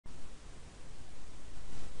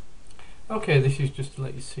Okay, this is just to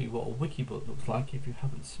let you see what a WikiBook looks like if you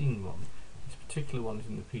haven't seen one. This particular one is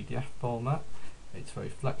in the PDF format. It's very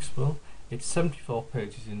flexible. It's 74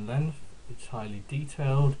 pages in length, it's highly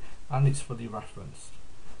detailed, and it's fully referenced.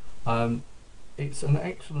 It's an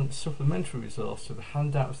excellent supplementary resource to the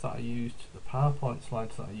handouts that I use, to the PowerPoint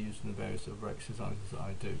slides that I use, and the various other exercises that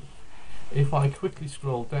I do. If I quickly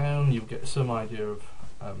scroll down, you'll get some idea of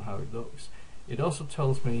how it looks. It also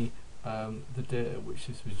tells me the date at which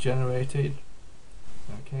this was generated,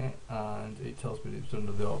 okay, and it tells me that it's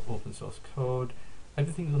under the open source code.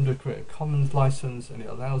 Everything's under a Creative Commons license, and it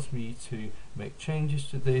allows me to make changes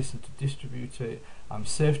to this and to distribute it. I'm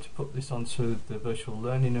safe to put this onto the virtual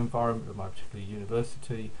learning environment of my particular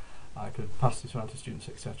university. I could pass this around to students,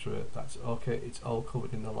 etc. That's okay, it's all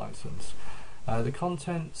covered in the license. The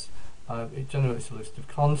contents, it generates a list of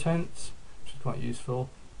contents, which is quite useful.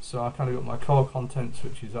 So I kind of got my core contents,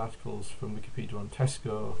 which is articles from Wikipedia on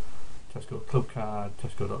Tesco, Tesco Club Card,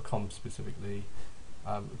 Tesco.com specifically.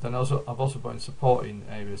 Then I've also been supporting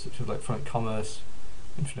areas such as electronic commerce,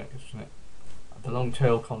 internet, the long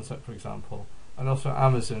tail concept, for example, and also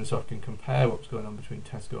Amazon, so I can compare what's going on between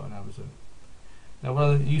Tesco and Amazon. Now,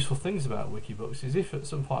 one of the useful things about WikiBooks is if at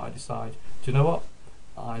some point I decide, do you know what,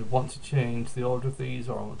 I want to change the order of these,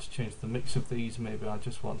 or I want to change the mix of these, maybe I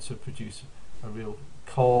just want to produce a real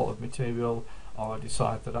core of material, or I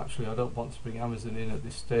decide that actually I don't want to bring Amazon in at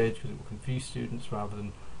this stage because it will confuse students, rather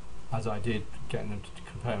than, as I did, getting them to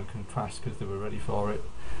compare and contrast because they were ready for it,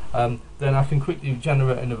 then I can quickly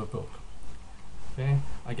generate another book. Okay,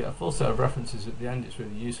 I get a full set of references at the end. It's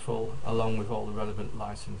really useful, along with all the relevant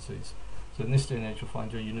licenses. So in this day and age, you'll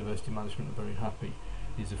find your university management are very happy.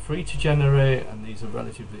 These are free to generate, and these are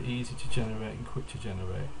relatively easy to generate and quick to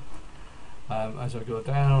generate. As I go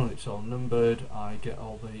down, it's all numbered. I get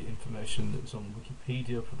all the information that's on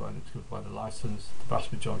Wikipedia, provided it's covered by the license. The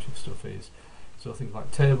vast majority of stuff is. So things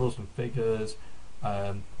like tables and figures,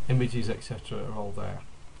 images, etc. are all there.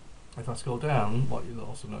 If I scroll down, what you'll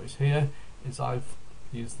also notice here is I've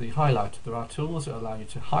used the highlighter. There are tools that allow you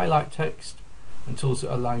to highlight text and tools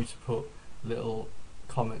that allow you to put little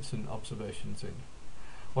comments and observations in.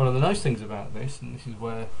 One of the nice things about this, and this is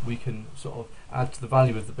where we can sort of add to the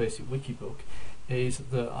value of the basic WikiBook, is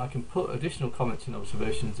that I can put additional comments and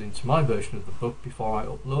observations into my version of the book before I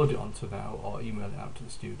upload it onto Now or email it out to the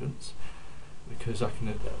students, because I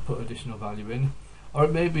can put additional value in. Or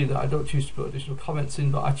it may be that I don't choose to put additional comments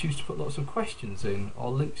in, but I choose to put lots of questions in,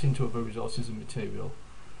 or links into other resources and material.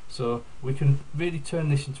 So we can really turn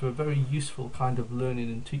this into a very useful kind of learning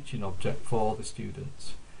and teaching object for the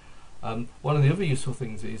students. One of the other useful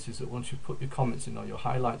things is that once you've put your comments in or your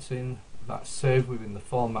highlights in, that's saved within the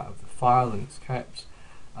format of the file and it's kept.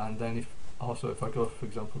 And then if I go, for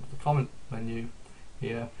example, to the comment menu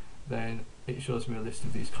here, then it shows me a list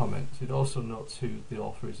of these comments. It also notes who the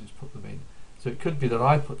author is who's put them in. So it could be that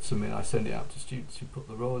I put some in, I send it out to students who put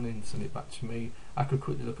their own in, send it back to me. I could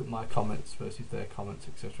quickly look at my comments versus their comments,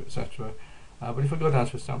 etc., etc. But if I go down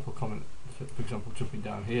to a sample comment, for example, jumping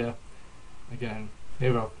down here, again,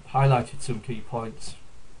 here I've highlighted some key points.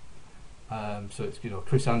 So it's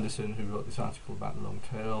Chris Anderson who wrote this article about the long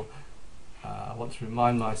tail. I want to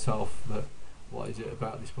remind myself that what is it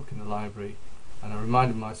about this book in the library, and I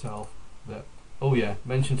reminded myself that, oh yeah,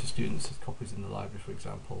 mention to students as copies in the library, for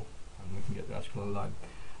example, and we can get the article online.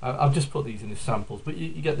 I've just put these in as samples, but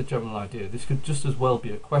you get the general idea. This could just as well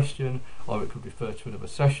be a question, or it could refer to another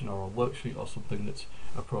session or a worksheet or something that's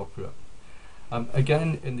appropriate.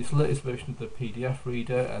 Again, in this latest version of the PDF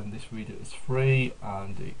reader, and this reader is free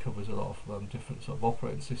and it covers a lot of different sort of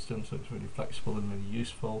operating systems, so it's really flexible and really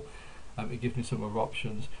useful. It gives me some other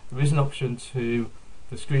options. There is an option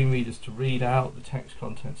for screen readers to read out the text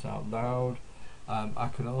contents out loud. I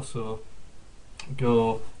can also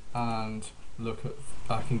go and look at,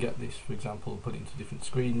 I can get this, for example, put it into different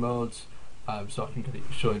screen modes, so I can get it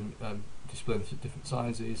showing, displaying this at different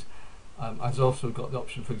sizes. I've also got the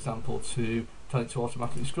option, for example, to tell it to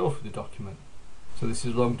automatically scroll through the document. So this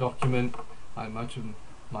is a long document. I imagine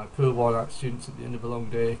my poor worn out students at the end of a long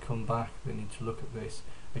day come back, they need to look at this.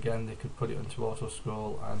 Again, they could put it into auto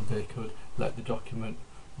scroll and they could let the document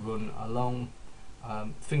run along.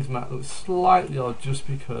 Things might look slightly odd just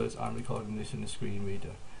because I'm recording this in a screen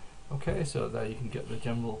reader. Okay, so there you can get the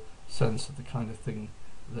general sense of the kind of thing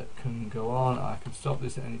that can go on. I can stop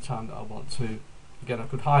this at any time that I want to. Again, I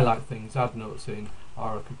could highlight things, add notes in,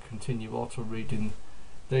 or I could continue auto reading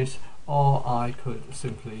this, or I could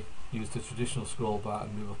simply use the traditional scroll bar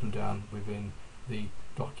and move up and down within the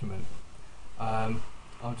document.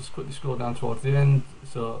 I'll just quickly scroll down towards the end.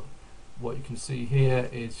 So What you can see here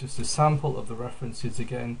is just a sample of the references.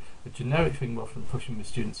 Again, a generic thing we're often pushing with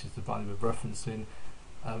students is the value of referencing.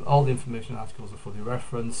 All the information articles are fully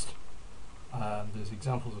referenced. There's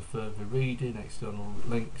examples of further reading, external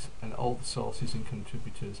links, and all the sources and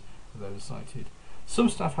contributors that are cited. Some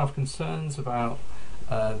staff have concerns about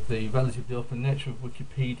the relatively open nature of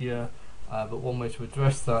Wikipedia, but one way to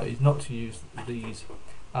address that is not to use these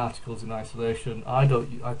articles in isolation.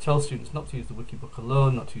 I tell students not to use the WikiBook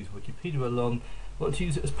alone, not to use Wikipedia alone, but to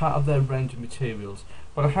use it as part of their range of materials.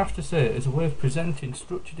 But I have to say, as a way of presenting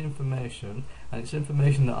structured information, and it's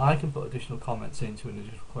information that I can put additional comments into and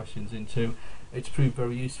additional questions into, it's proved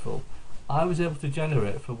very useful. I was able to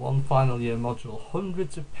generate for one final year module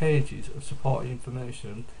hundreds of pages of supporting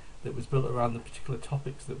information that was built around the particular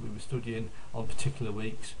topics that we were studying on particular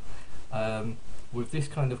weeks. With this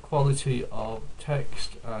kind of quality of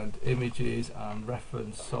text and images and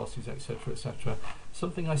reference sources, etc., etc.,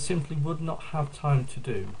 something I simply would not have time to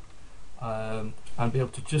do and be able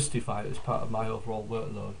to justify it as part of my overall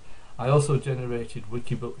workload. I also generated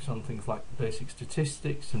WikiBooks on things like basic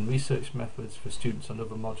statistics and research methods for students on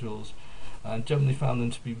other modules, and generally found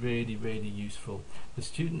them to be really, really useful. The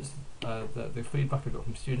students, the feedback I got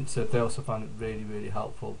from students said they also found it really, really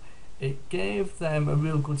helpful. It gave them a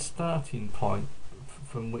real good starting point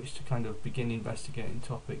from which to kind of begin investigating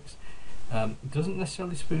topics. It doesn't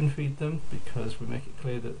necessarily spoon feed them, because we make it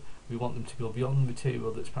clear that we want them to go beyond the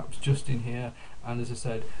material that's perhaps just in here, and as I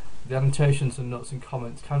said, the annotations and notes and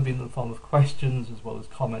comments can be in the form of questions as well as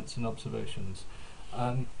comments and observations.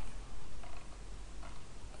 And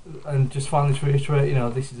just finally to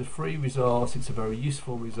reiterate, this is a free resource, it's a very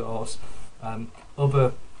useful resource.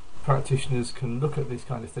 Other practitioners can look at this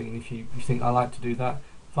kind of thing, and if you think I like to do that,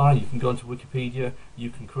 fine, you can go onto Wikipedia, you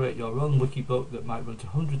can create your own Wikibook that might run to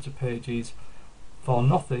hundreds of pages for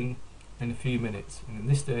nothing in a few minutes, and in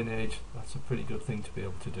this day and age that's a pretty good thing to be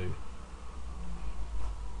able to do.